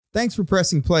Thanks for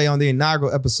pressing play on the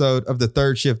inaugural episode of the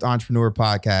Third Shift Entrepreneur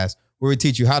Podcast, where we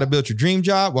teach you how to build your dream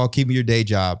job while keeping your day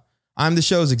job. I'm the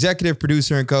show's executive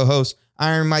producer and co-host,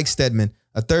 Iron Mike Stedman,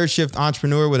 a third shift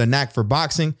entrepreneur with a knack for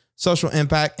boxing, social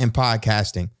impact, and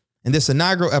podcasting. In this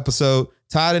inaugural episode,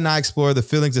 Todd and I explore the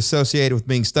feelings associated with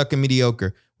being stuck in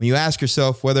mediocre when you ask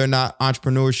yourself whether or not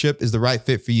entrepreneurship is the right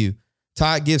fit for you.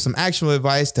 Todd gives some actionable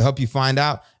advice to help you find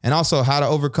out, and also how to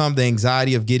overcome the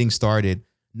anxiety of getting started.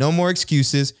 No more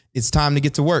excuses. It's time to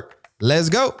get to work. Let's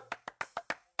go.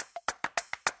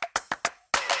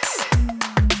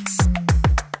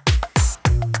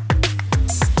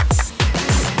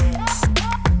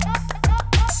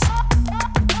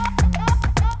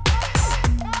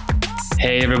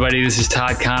 Hey, everybody, this is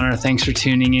Todd Connor. Thanks for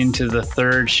tuning in to the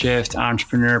Third Shift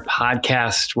Entrepreneur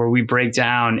Podcast, where we break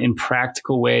down in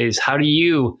practical ways, how do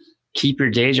you keep your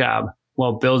day job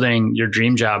while building your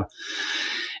dream job?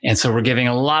 And so we're giving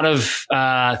a lot of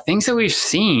things that we've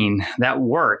seen that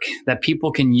work, that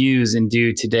people can use and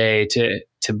do today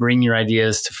to bring your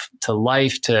ideas to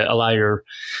life, to allow your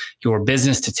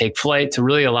business to take flight, to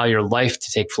really allow your life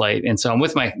to take flight. And so I'm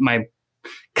with my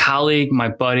colleague, my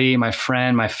buddy, my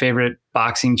friend, my favorite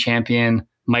boxing champion,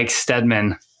 Mike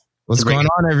Stedman. What's going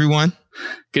on, everyone?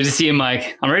 Good to see you,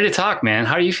 Mike. I'm ready to talk, man.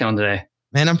 How are you feeling today?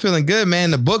 Man, I'm feeling good,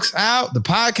 man. The book's out. The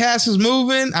podcast is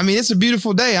moving. I mean, it's a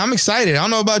beautiful day. I'm excited. I don't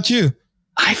know about you.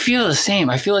 I feel the same.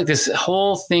 I feel like this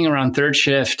whole thing around third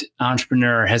shift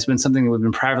entrepreneur has been something that we've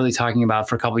been privately talking about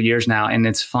for a couple of years now. And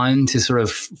it's fun to sort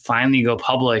of finally go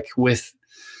public with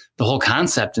the whole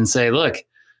concept and say, look,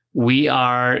 we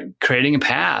are creating a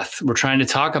path. We're trying to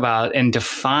talk about and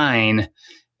define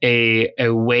a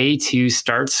way to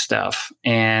start stuff,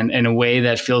 and in a way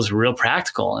that feels real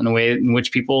practical, in a way in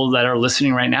which people that are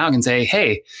listening right now can say,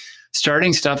 hey,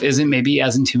 starting stuff isn't maybe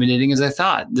as intimidating as I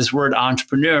thought. This word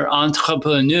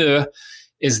entrepreneur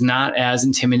is not as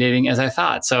intimidating as I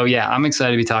thought. So yeah, I'm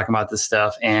excited to be talking about this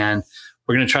stuff, and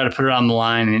we're going to try to put it on the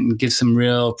line and give some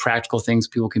real practical things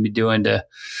people can be doing to,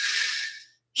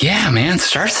 yeah, man,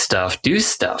 start stuff, do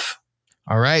stuff.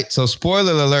 All right. So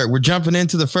spoiler alert, we're jumping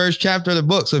into the first chapter of the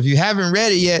book. So if you haven't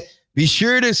read it yet, be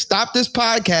sure to stop this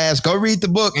podcast, go read the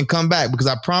book and come back, because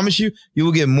I promise you, you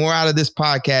will get more out of this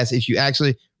podcast if you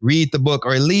actually read the book,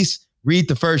 or at least read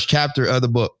the first chapter of the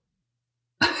book.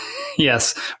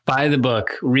 Yes. Buy the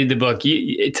book, read the book.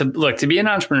 To be an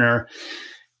entrepreneur,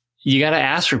 you got to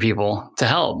ask for people to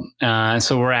help.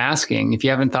 So we're asking, if you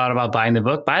haven't thought about buying the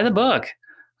book, buy the book.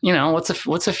 You know,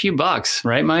 what's a few bucks,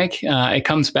 right, Mike? It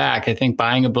comes back. I think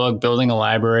buying a book, building a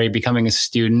library, becoming a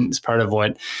student is part of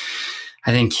what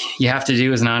I think you have to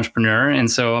do as an entrepreneur. And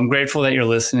so I'm grateful that you're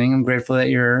listening. I'm grateful that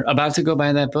you're about to go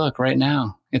buy that book right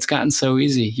now. It's gotten so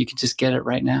easy. You can just get it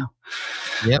right now.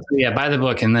 Yep. So yeah, buy the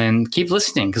book and then keep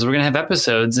listening, because we're going to have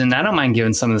episodes, and I don't mind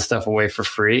giving some of the stuff away for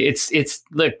free.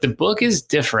 Look, the book is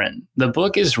different. The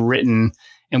book is written,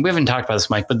 and we haven't talked about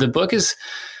this, Mike, but the book is,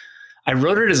 I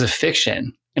wrote it as a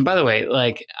fiction. And by the way,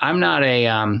 like, I'm not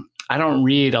I don't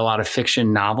read a lot of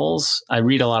fiction novels. I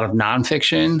read a lot of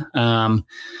nonfiction.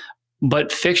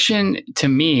 But fiction to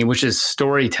me, which is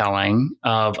storytelling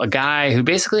of a guy who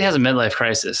basically has a midlife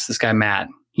crisis, this guy, Matt,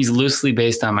 he's loosely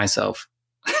based on myself.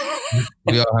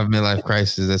 We all have midlife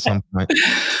crises at some point.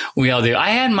 We all do.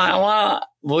 I had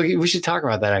we should talk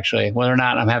about that, actually, whether or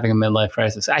not I'm having a midlife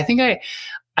crisis. I think I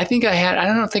had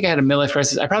a midlife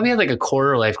crisis. I probably had like a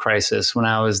quarter life crisis when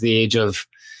I was the age of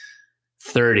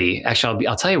 30. Actually,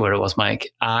 I'll tell you what it was,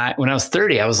 Mike. When I was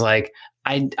 30, I was like,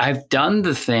 I've done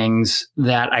the things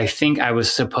that I think I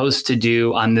was supposed to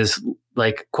do on this,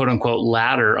 like, quote unquote,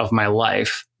 ladder of my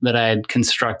life that I had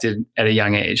constructed at a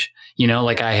young age. You know,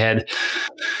 like, I had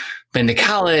been to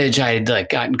college. I had like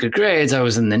gotten good grades. I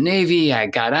was in the Navy. I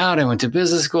got out. I went to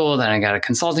business school. Then I got a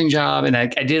consulting job, and I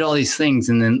did all these things.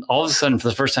 And then all of a sudden, for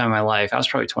the first time in my life, I was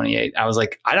probably 28. I was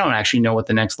like, I don't actually know what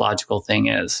the next logical thing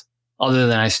is, other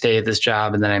than I stay at this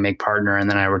job and then I make partner and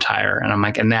then I retire. And I'm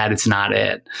like, and it's not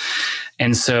it.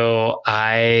 And so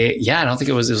I don't think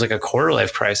it was like a quarter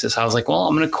life crisis. I was like, well,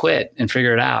 I'm going to quit and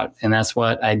figure it out. And that's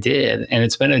what I did. And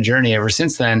it's been a journey ever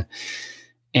since then.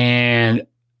 And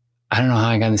I don't know how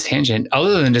I got on this tangent,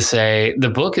 other than to say the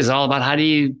book is all about how do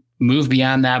you move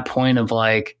beyond that point of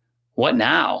like, what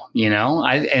now? You know,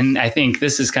 I think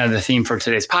this is kind of the theme for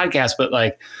today's podcast, but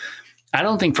like, I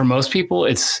don't think for most people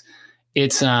it's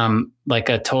like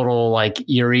a total, like,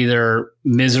 you're either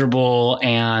miserable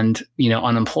and,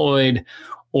 unemployed,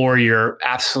 or you're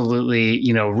absolutely,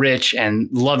 rich and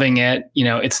loving it.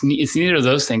 It's neither of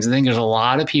those things. I think there's a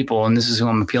lot of people, and this is who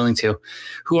I'm appealing to,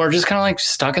 who are just kind of like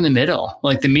stuck in the middle,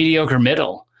 like the mediocre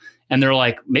middle. And they're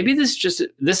like, maybe this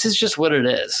is just what it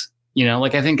is.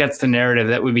 Like, I think that's the narrative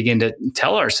that we begin to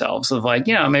tell ourselves of like,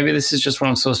 maybe this is just what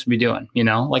I'm supposed to be doing,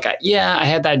 like, I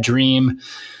had that dream.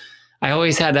 I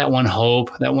always had that one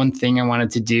hope, that one thing I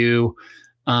wanted to do.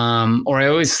 Or I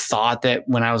always thought that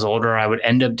when I was older, I would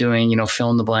end up doing,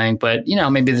 fill in the blank, but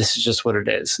maybe this is just what it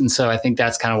is. And so I think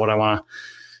that's kind of what I want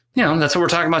to, that's what we're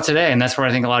talking about today. And that's where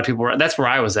I think a lot of people that's where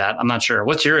I was at. I'm not sure.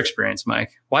 What's your experience,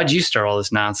 Mike? Why'd you start all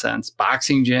this nonsense?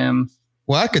 Boxing gym?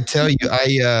 Well, I could tell you,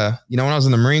 when I was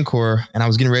in the Marine Corps and I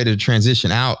was getting ready to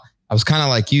transition out, I was kind of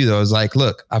like you, though. I was like,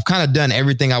 look, I've kind of done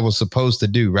everything I was supposed to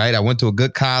do, right? I went to a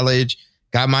good college,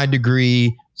 got my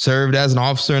degree, served as an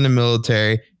officer in the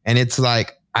military. And it's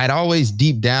like, I'd always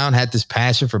deep down had this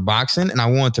passion for boxing and I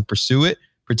wanted to pursue it,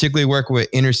 particularly working with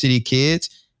inner city kids.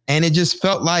 And it just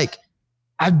felt like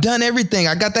I've done everything.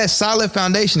 I got that solid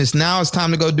foundation. It's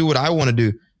time to go do what I want to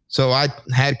do. So I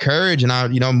had courage and I,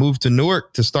 moved to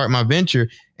Newark to start my venture.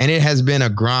 And it has been a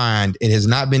grind. It has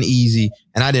not been easy.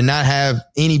 And I did not have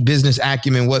any business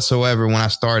acumen whatsoever when I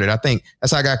started. I think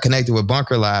that's how I got connected with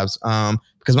Bunker Labs,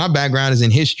 because my background is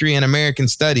in history and American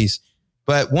studies.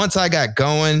 But once I got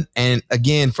going, and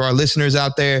again, for our listeners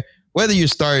out there, whether you're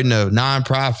starting a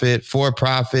nonprofit,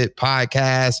 for-profit,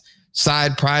 podcast,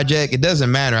 side project, it doesn't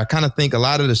matter. I kind of think a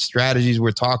lot of the strategies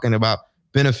we're talking about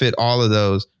benefit all of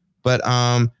those. But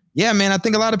yeah, man, I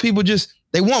think a lot of people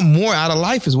they want more out of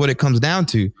life is what it comes down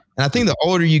to. And I think the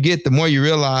older you get, the more you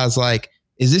realize, like,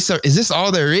 is this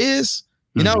all there is?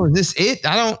 Is this it?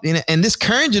 And this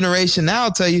current generation now,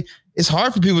 I'll tell you, it's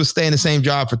hard for people to stay in the same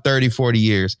job for 30, 40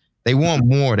 years. They want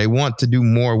more. They want to do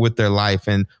more with their life.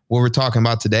 And what we're talking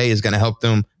about today is going to help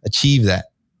them achieve that.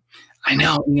 I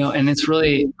know, and it's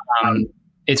really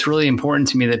important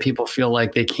to me that people feel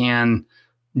like they can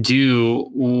do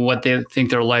what they think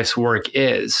their life's work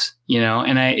is,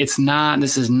 and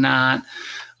this is not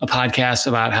a podcast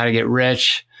about how to get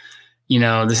rich.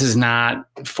 This is not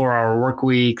 4-hour work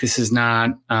week. This is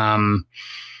not, I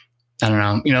don't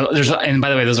know, and by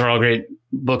the way, those are all great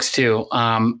books too.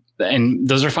 And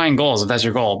those are fine goals if that's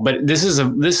your goal. But this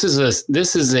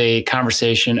is a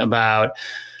conversation about,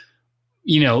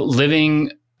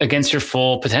 living against your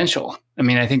full potential. I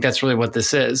mean, I think that's really what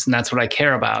this is. And that's what I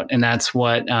care about. And that's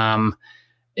what, when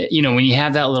you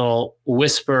have that little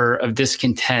whisper of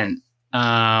discontent,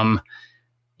 Oprah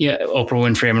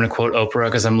Winfrey, I'm going to quote Oprah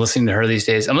because I'm listening to her these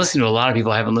days. I'm listening to a lot of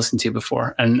people I haven't listened to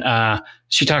before. And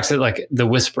she talks like the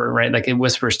whisper, right? Like it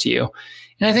whispers to you.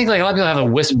 And I think like a lot of people have a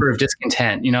whisper of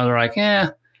discontent, they're like,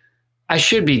 I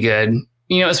should be good,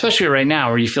 especially right now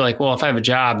where you feel like, well, if I have a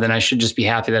job, then I should just be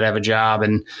happy that I have a job.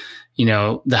 And,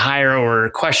 the higher order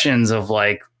questions of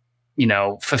like,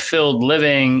 fulfilled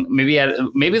living, maybe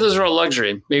those are all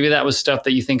luxury. Maybe that was stuff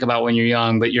that you think about when you're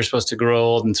young, but you're supposed to grow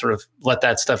old and sort of let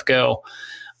that stuff go.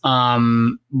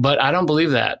 But I don't believe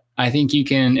that. I think you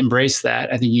can embrace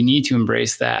that. I think you need to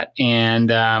embrace that.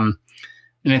 And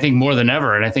I think more than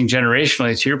ever, and I think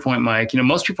generationally, to your point, Mike,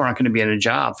 most people aren't going to be in a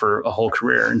job for a whole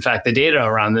career. In fact, the data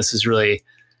around this is really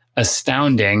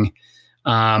astounding.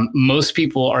 Most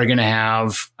people are going to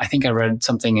have, I think I read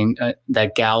something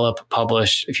that Gallup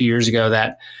published a few years ago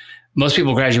that most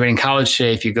people graduating college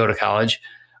today, if you go to college,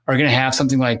 are going to have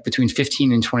something like between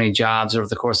 15 and 20 jobs over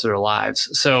the course of their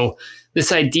lives. So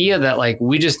this idea that like,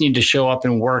 we just need to show up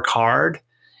and work hard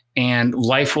and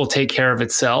life will take care of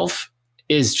itself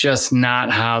is just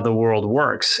not how the world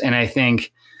works. And I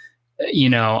think,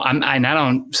 I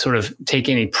don't sort of take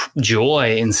any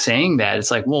joy in saying that.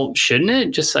 It's like, well, shouldn't I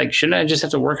just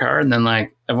have to work hard and then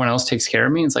like everyone else takes care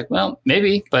of me? It's like, well,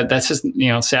 maybe, but that's just,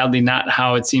 sadly not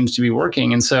how it seems to be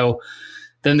working. And so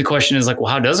then the question is like,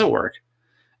 well, how does it work?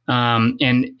 I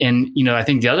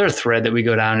think the other thread that we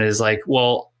go down is like,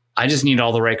 well, I just need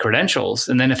all the right credentials.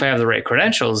 And then if I have the right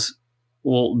credentials,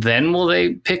 well, then will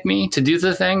they pick me to do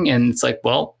the thing? And it's like,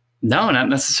 well, no, not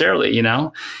necessarily,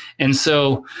 And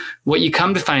so what you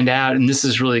come to find out, and this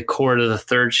is really core to the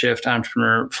third shift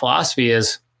entrepreneur philosophy,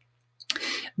 is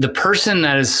the person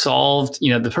that is solved,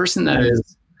 the person that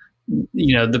is,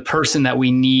 the person that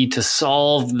we need to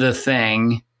solve the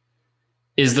thing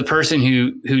is the person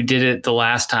who did it the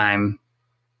last time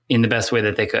in the best way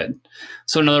that they could.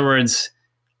 So in other words,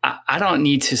 I don't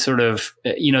need to sort of,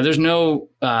 there's no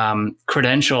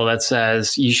credential that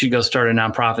says you should go start a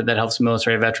nonprofit that helps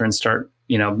military veterans start,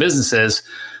 businesses.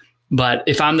 But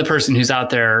if I'm the person who's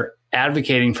out there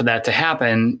advocating for that to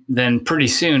happen, then pretty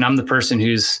soon I'm the person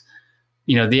who's,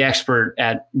 the expert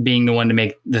at being the one to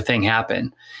make the thing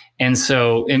happen. And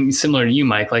so, and similar to you,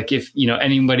 Mike, like if,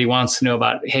 anybody wants to know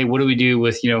about, hey, what do we do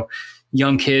with,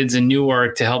 young kids in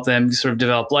Newark to help them sort of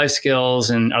develop life skills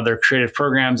and other creative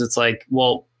programs? It's like,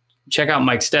 well, check out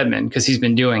Mike Stedman because he's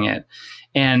been doing it.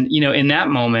 And, in that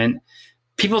moment,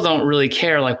 people don't really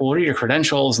care. Like, well, what are your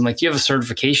credentials? And like, do you have a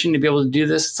certification to be able to do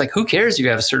this? It's like, who cares if you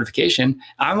have a certification?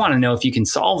 I want to know if you can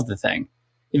solve the thing.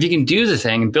 If you can do the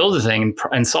thing and build the thing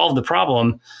and solve the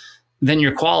problem, then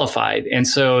you're qualified. And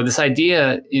so this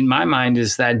idea in my mind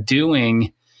is that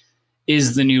doing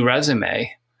is the new resume.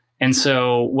 And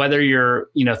so whether you're,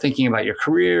 thinking about your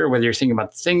career, whether you're thinking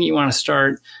about the thing you want to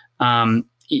start,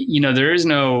 there is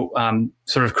no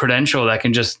sort of credential that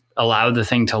can just allow the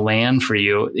thing to land for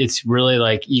you. It's really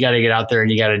like, you got to get out there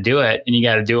and you got to do it, and you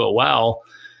got to do it well.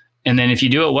 And then if you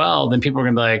do it well, then people are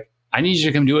going to be like, I need you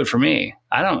to come do it for me.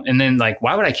 And then like,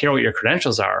 why would I care what your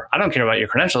credentials are? I don't care about your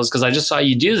credentials because I just saw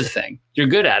you do the thing. You're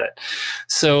good at it.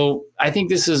 So I think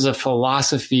this is a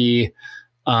philosophy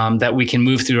that we can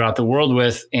move throughout the world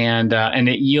with, and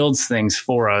it yields things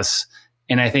for us.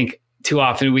 And I think too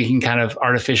often we can kind of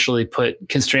artificially put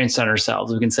constraints on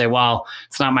ourselves. We can say, well,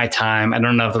 it's not my time. I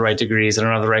don't have the right degrees. I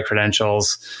don't have the right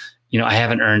credentials. I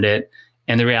haven't earned it.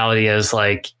 And the reality is,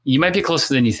 like, you might be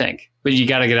closer than you think, but you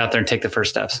got to get out there and take the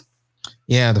first steps.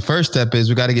 Yeah, the first step is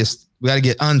we got to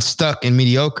get unstuck in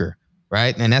mediocre,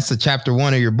 right? And that's the chapter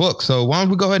 1 of your book. So why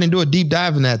don't we go ahead and do a deep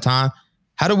dive in that time?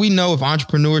 How do we know if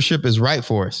entrepreneurship is right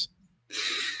for us?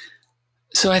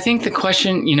 So I think the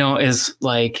question, is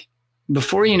like,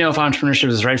 before you know if entrepreneurship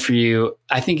is right for you,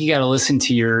 I think you got to listen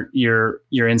to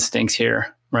your instincts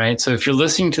here, right? So if you're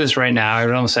listening to this right now, I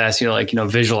would almost ask you to, like,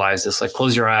 visualize this, like,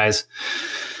 close your eyes,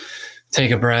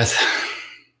 take a breath.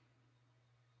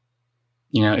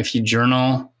 If you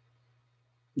journal,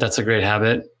 that's a great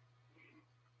habit.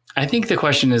 I think the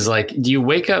question is, like, do you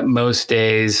wake up most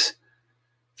days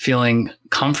feeling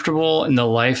comfortable in the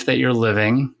life that you're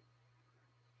living?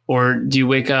 Or do you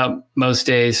wake up most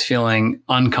days feeling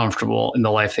uncomfortable in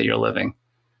the life that you're living?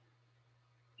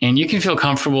 And you can feel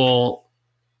comfortable,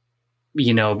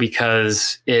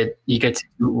 because you get to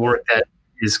do work that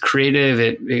is creative.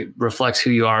 It reflects who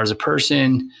you are as a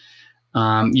person.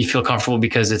 You feel comfortable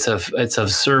because it's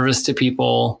of service to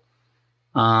people.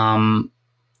 Comfortable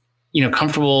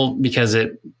because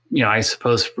it, I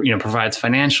suppose, provides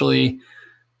financially.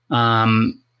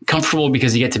 Comfortable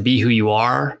because you get to be who you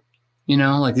are.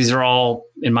 Like, these are all,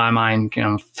 in my mind,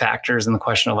 factors in the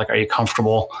question of, like, are you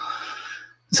comfortable?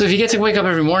 So if you get to wake up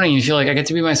every morning and you feel like, I get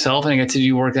to be myself and I get to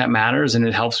do work that matters and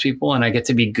it helps people and I get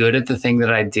to be good at the thing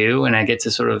that I do and I get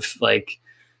to sort of, like,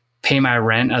 pay my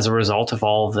rent as a result of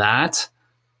all of that,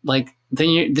 like, then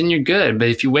you're good. But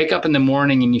if you wake up in the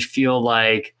morning and you feel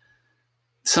like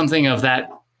something of that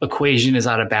equation is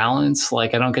out of balance,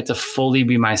 like, I don't get to fully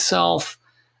be myself.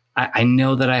 I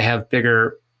know that I have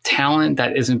bigger talent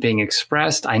that isn't being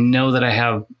expressed. I know that I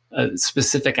have a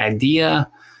specific idea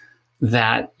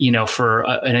that, for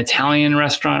an Italian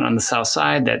restaurant on the South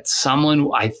Side that someone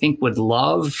I think would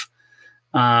love.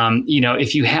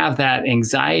 If you have that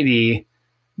anxiety,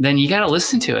 then you got to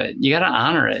listen to it. You got to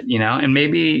honor it, and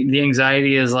maybe the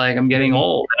anxiety is like, I'm getting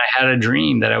old and I had a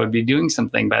dream that I would be doing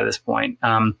something by this point.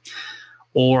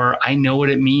 Or I know what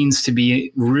it means to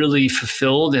be really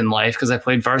fulfilled in life because I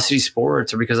played varsity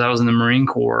sports, or because I was in the Marine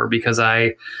Corps, or because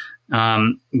I,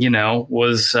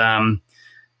 was,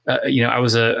 I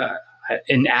was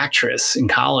an actress in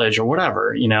college or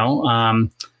whatever,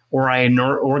 or I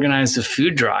organized a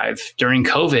food drive during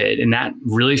COVID, and that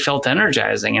really felt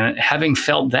energizing. And having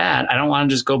felt that, I don't want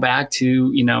to just go back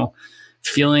to,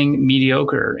 feeling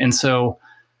mediocre. And so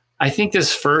I think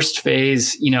this first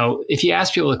phase, if you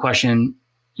ask people the question,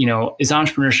 is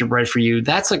entrepreneurship right for you?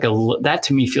 That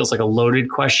to me feels like a loaded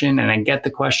question, and I get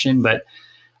the question, but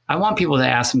I want people to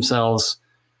ask themselves,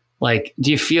 like,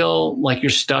 do you feel like you're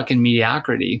stuck in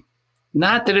mediocrity?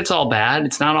 Not that it's all bad.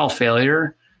 It's not all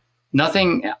failure.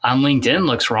 Nothing on LinkedIn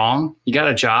looks wrong. You got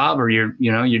a job, or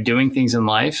you're doing things in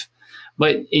life,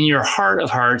 but in your heart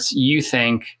of hearts, you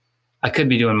think, I could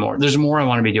be doing more. There's more I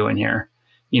want to be doing here.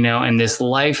 And this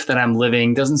life that I'm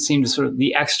living doesn't seem to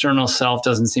the external self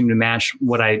doesn't seem to match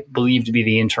what I believe to be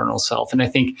the internal self. And I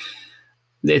think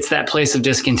it's that place of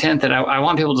discontent that I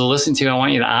want people to listen to. I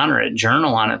want you to honor it,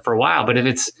 journal on it for a while. But if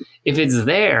it's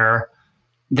there,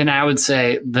 then I would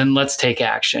say, then let's take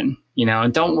action,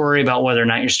 and don't worry about whether or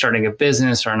not you're starting a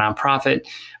business or a nonprofit.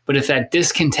 But if that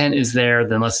discontent is there,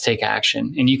 then let's take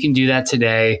action. And you can do that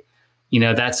today.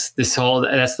 That's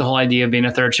the whole idea of being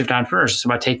a third shift entrepreneur. It's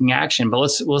about taking action, but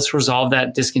let's resolve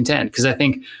that discontent. Because I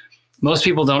think most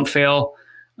people don't fail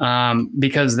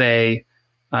because they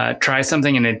try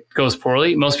something and it goes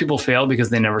poorly. Most people fail because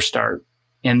they never start.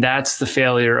 And that's the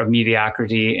failure of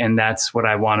mediocrity. And that's what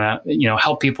I want to,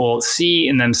 help people see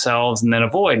in themselves and then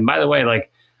avoid. And by the way,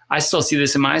 like, I still see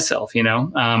this in myself,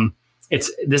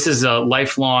 this is a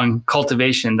lifelong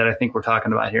cultivation that I think we're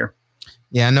talking about here.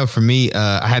 Yeah, I know for me,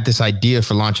 I had this idea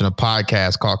for launching a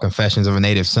podcast called Confessions of a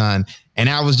Native Son. And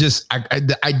I was just,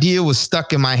 the idea was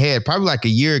stuck in my head probably like a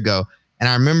year ago. And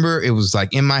I remember it was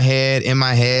like in my head. And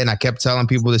I kept telling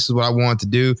people this is what I wanted to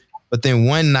do. But then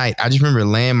one night, I just remember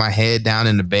laying my head down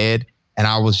in the bed. And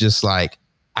I was just like,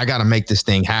 I got to make this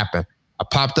thing happen. I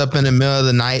popped up in the middle of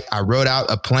the night. I wrote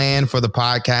out a plan for the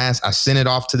podcast. I sent it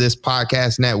off to this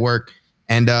podcast network.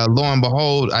 And lo and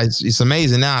behold, it's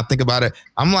amazing now. I think about it.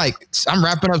 I'm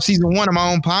wrapping up season 1 of my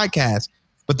own podcast.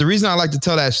 But the reason I like to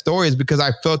tell that story is because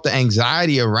I felt the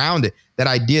anxiety around it. That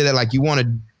idea that like you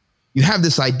have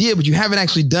this idea, but you haven't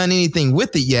actually done anything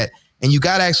with it yet. And you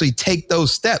got to actually take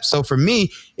those steps. So for me,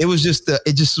 it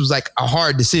just was like a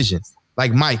hard decision.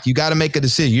 Like, Mike, you got to make a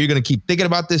decision. You're going to keep thinking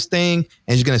about this thing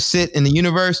and you're going to sit in the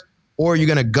universe, or you're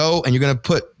going to go and you're going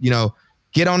to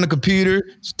get on the computer,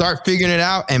 start figuring it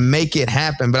out and make it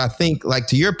happen. But I think, like,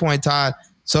 to your point, Todd,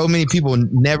 so many people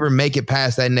never make it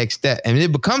past that next step. And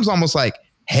it becomes almost like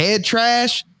head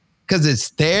trash because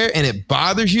it's there and it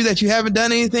bothers you that you haven't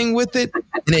done anything with it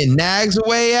and it nags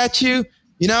away at you,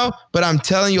 But I'm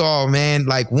telling you all, man,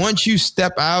 like once you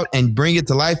step out and bring it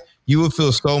to life, you will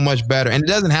feel so much better. And it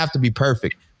doesn't have to be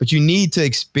perfect, but you need to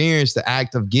experience the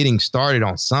act of getting started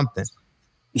on something.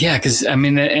 Yeah,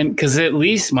 because at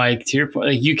least, Mike, to your point,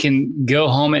 like you can go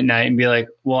home at night and be like,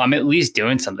 well, I'm at least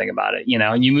doing something about it.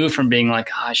 And you move from being like,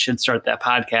 I should start that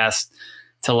podcast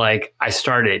to like, I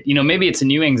started. Maybe it's a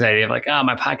new anxiety of like,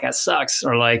 my podcast sucks,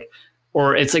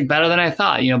 or it's like better than I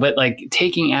thought. But like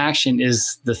taking action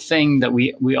is the thing that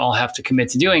we all have to commit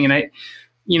to doing. And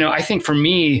I think for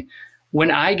me, when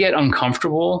I get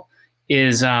uncomfortable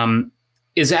is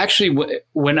actually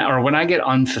when I get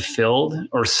unfulfilled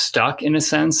or stuck in a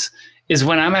sense is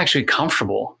when I'm actually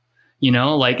comfortable,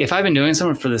 like if I've been doing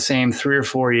something for the same 3 or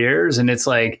 4 years and it's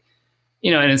like,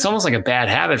 and it's almost like a bad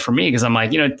habit for me because I'm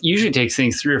like, it usually takes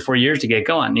things 3 or 4 years to get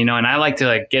going, and I like to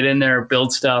like get in there,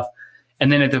 build stuff.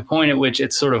 And then at the point at which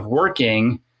it's sort of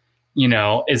working,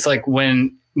 it's like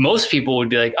when most people would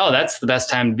be like, oh, that's the best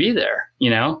time to be there,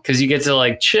 because you get to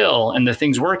like chill and the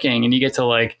thing's working and you get to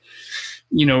like,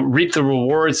 reap the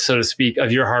rewards, so to speak,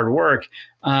 of your hard work.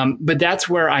 But that's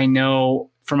where I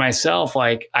know for myself,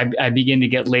 like I begin to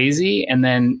get lazy. And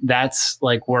then that's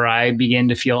like where I begin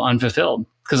to feel unfulfilled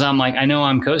because I'm like, I know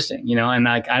I'm coasting, and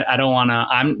like, I don't want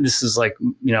to, this is like,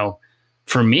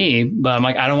 for me, but I'm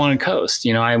like, I don't want to coast,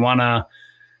 I want to,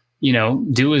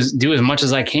 do as much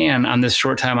as I can on this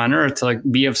short time on earth to like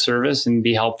be of service and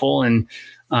be helpful. And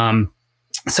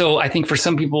so I think for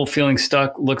some people feeling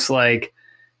stuck looks like,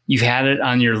 you've had it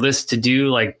on your list to do,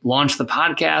 like launch the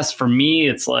podcast. For me,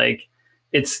 it's like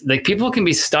people can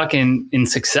be stuck in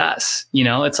success.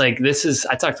 It's like,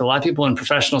 I talked to a lot of people in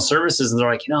professional services and they're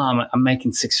like, I'm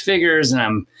making 6 figures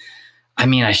and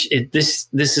this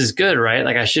is good, right?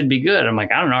 Like I should be good. I'm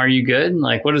like, I don't know. Are you good?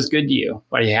 Like, what is good to you?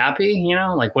 Are you happy?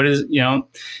 Like what is,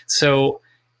 so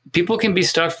people can be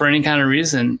stuck for any kind of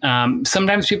reason.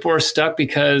 Sometimes people are stuck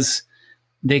because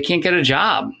they can't get a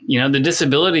job. The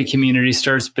disability community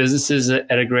starts businesses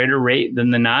at a greater rate than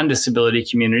the non-disability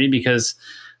community because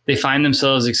they find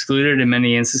themselves excluded in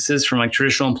many instances from like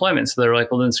traditional employment. So they're like,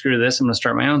 well, then screw this. I'm going to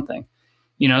start my own thing,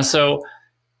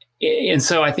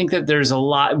 so I think that there's a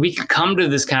lot, we can come to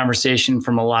this conversation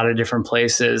from a lot of different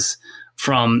places,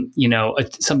 from,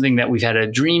 something that we've had a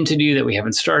dream to do that we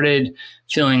haven't started,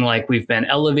 feeling like we've been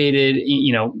elevated,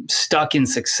 stuck in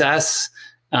success,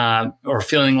 or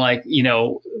feeling like,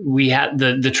 we had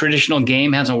the traditional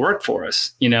game hasn't worked for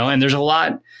us, and there's a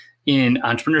lot in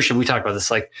entrepreneurship. We talk about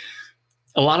this, like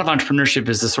a lot of entrepreneurship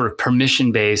is this sort of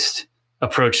permission-based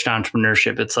approach to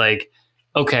entrepreneurship. It's like,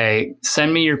 okay,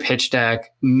 send me your pitch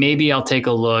deck. Maybe I'll take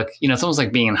a look. It's almost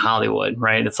like being in Hollywood,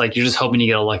 right? It's like, you're just hoping you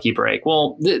get a lucky break.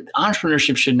 Well,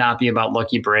 entrepreneurship should not be about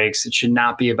lucky breaks. It should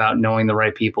not be about knowing the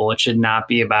right people. It should not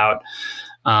be about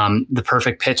the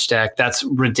perfect pitch deck. That's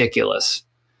ridiculous.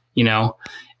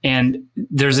 And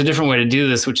there's a different way to do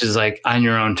this, which is like on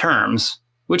your own terms,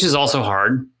 which is also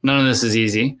hard. None of this is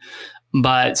easy,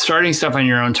 but starting stuff on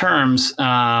your own terms,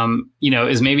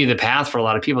 is maybe the path for a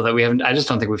lot of people that we haven't, I just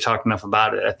don't think we've talked enough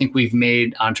about it. I think we've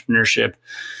made entrepreneurship,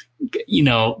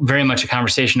 very much a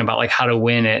conversation about like how to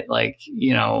win it, like,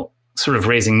 sort of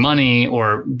raising money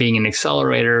or being in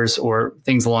accelerators or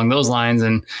things along those lines.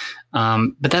 And,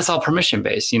 but that's all permission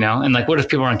based, and like, what if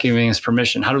people aren't giving us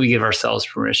permission? How do we give ourselves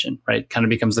permission? Right. Kind of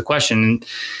becomes the question.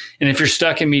 And if you're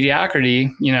stuck in mediocrity,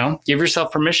 give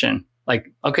yourself permission. Like,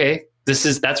 okay,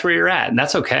 that's where you're at, and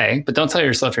that's okay, but don't tell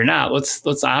yourself you're not.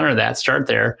 Let's honor that, start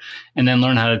there, and then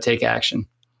learn how to take action.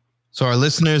 So our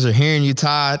listeners are hearing you,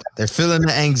 Todd. They're feeling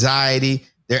the anxiety.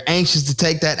 They're anxious to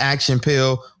take that action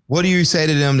pill. What do you say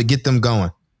to them to get them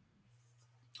going?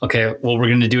 Okay, well, we're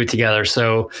going to do it together.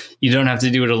 So you don't have to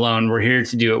do it alone. We're here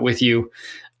to do it with you.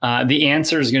 The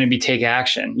answer is going to be take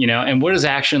action, and what does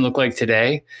action look like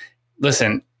today?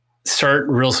 Listen, start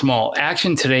real small.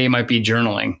 Action today might be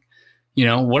journaling.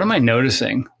 What am I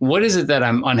noticing? What is it that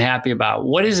I'm unhappy about?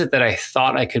 What is it that I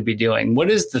thought I could be doing?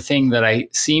 What is the thing that I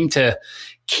seem to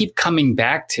keep coming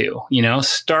back to?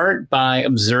 Start by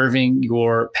observing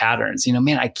your patterns.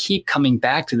 Man, I keep coming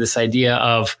back to this idea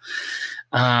of,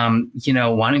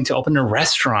 wanting to open a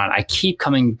restaurant. I keep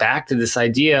coming back to this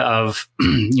idea of,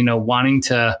 wanting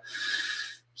to,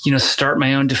 start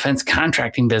my own defense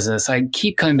contracting business. I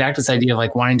keep coming back to this idea of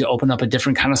like wanting to open up a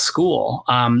different kind of school.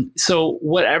 So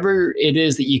whatever it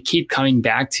is that you keep coming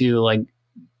back to, like,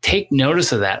 take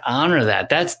notice of that, honor that.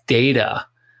 That's data.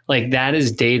 Like, that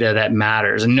is data that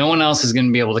matters. And no one else is going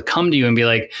to be able to come to you and be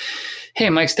like, hey,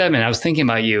 Mike Stedman, I was thinking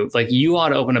about you. Like, you ought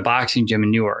to open a boxing gym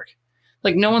in Newark.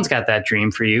 Like, no one's got that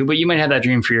dream for you, but you might have that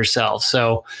dream for yourself.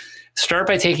 So start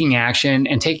by taking action,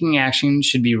 and taking action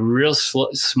should be real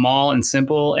small and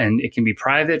simple. And it can be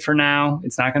private for now.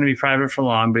 It's not going to be private for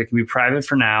long, but it can be private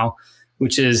for now,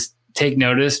 which is take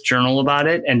notice, journal about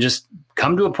it, and just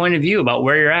come to a point of view about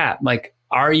where you're at. Like,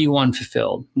 are you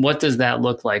unfulfilled? What does that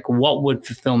look like? What would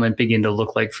fulfillment begin to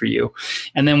look like for you?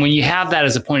 And then when you have that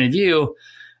as a point of view,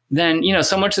 then,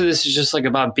 so much of this is just like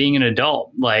about being an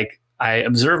adult. Like, I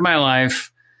observe my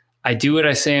life. I do what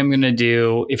I say I'm going to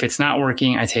do. If it's not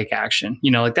working, I take action.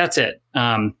 That's it.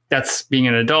 That's being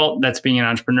an adult. That's being an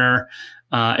entrepreneur.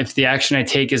 If the action I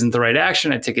take isn't the right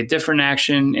action, I take a different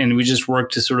action, and we just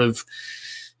work to sort of,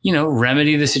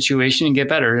 remedy the situation and get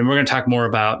better. And we're going to talk more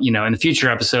about, in the future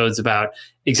episodes about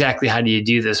exactly how do you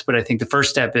do this. But I think the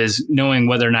first step is knowing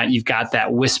whether or not you've got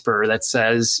that whisper that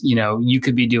says, you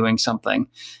could be doing something.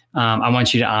 I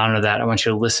want you to honor that. I want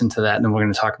you to listen to that. And then we're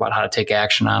going to talk about how to take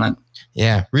action on it.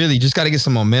 Yeah, really. Just got to get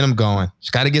some momentum going.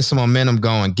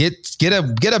 Get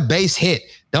a base hit.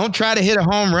 Don't try to hit a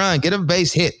home run. Get a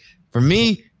base hit. For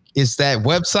me, it's that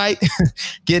website,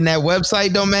 getting that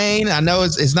website domain. I know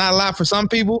it's not a lot for some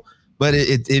people, but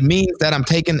it means that I'm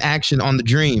taking action on the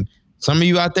dream. Some of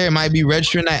you out there might be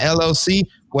registering that LLC.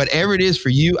 Whatever it is for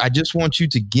you, I just want you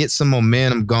to get some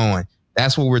momentum going.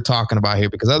 That's what we're talking about here,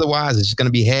 because otherwise it's just going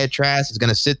to be head trash. It's going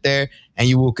to sit there and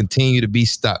you will continue to be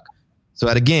stuck. So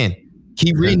again,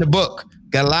 keep reading the book.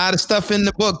 Got a lot of stuff in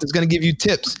the book that's going to give you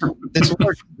tips. This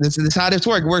is how this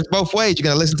works. It works both ways. You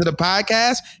got to listen to the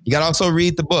podcast. You got to also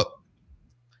read the book.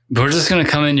 We're just going to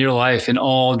come into your life in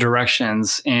all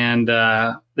directions. And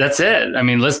that's it. I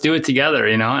mean, let's do it together,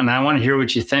 and I want to hear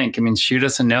what you think. I mean, shoot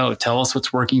us a note. Tell us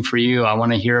what's working for you. I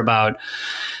want to hear about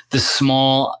the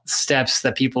small steps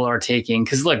that people are taking.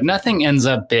 Because look, nothing ends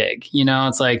up big.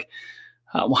 It's like,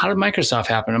 well, how did Microsoft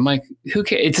happen? I'm like, who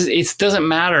cares? It doesn't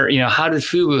matter. How did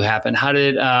Fubu happen? How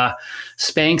did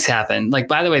Spanx happen? Like,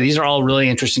 by the way, these are all really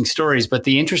interesting stories. But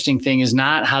the interesting thing is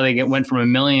not how they went from 1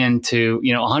 million to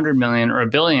 100 million or 1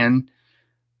 billion.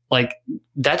 Like,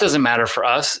 that doesn't matter for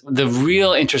us. The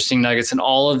real interesting nuggets in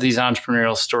all of these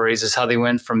entrepreneurial stories is how they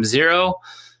went from $0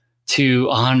 to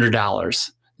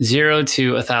 $100. $0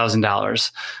 to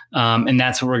 $1,000. And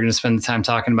that's what we're going to spend the time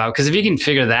talking about. Because if you can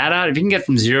figure that out, if you can get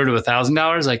from $0 to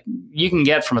 $1,000, like, you can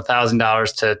get from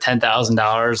 $1,000 to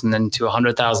 $10,000 and then to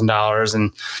 $100,000,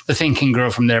 and the thing can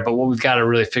grow from there. But what we've got to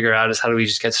really figure out is how do we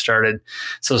just get started?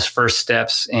 So those first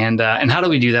steps, and how do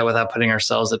we do that without putting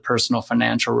ourselves at personal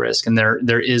financial risk? And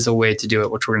there is a way to do it,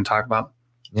 which we're going to talk about.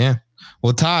 Yeah.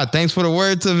 Well, Todd, thanks for the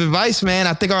words of advice, man.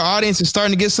 I think our audience is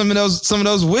starting to get some of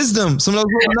those wisdom, some of those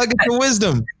little nuggets of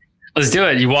wisdom. Let's do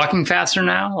it. You walking faster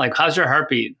now? Like, how's your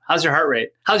heartbeat? How's your heart rate?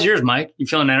 How's yours, Mike? You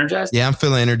feeling energized? Yeah, I'm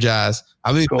feeling energized.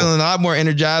 I'll be feeling a lot more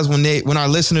energized when our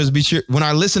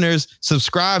listeners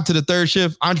subscribe to the Third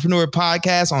Shift Entrepreneur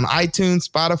Podcast on iTunes,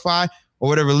 Spotify, or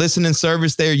whatever listening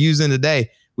service they're using today.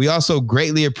 We also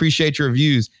greatly appreciate your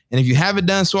reviews. And if you haven't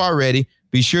done so already,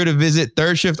 be sure to visit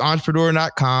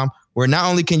thirdshiftentrepreneur.com, where not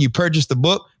only can you purchase the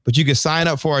book, but you can sign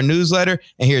up for our newsletter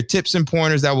and hear tips and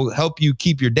pointers that will help you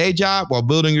keep your day job while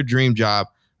building your dream job.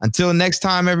 Until next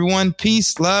time, everyone,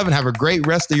 peace, love, and have a great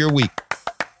rest of your week.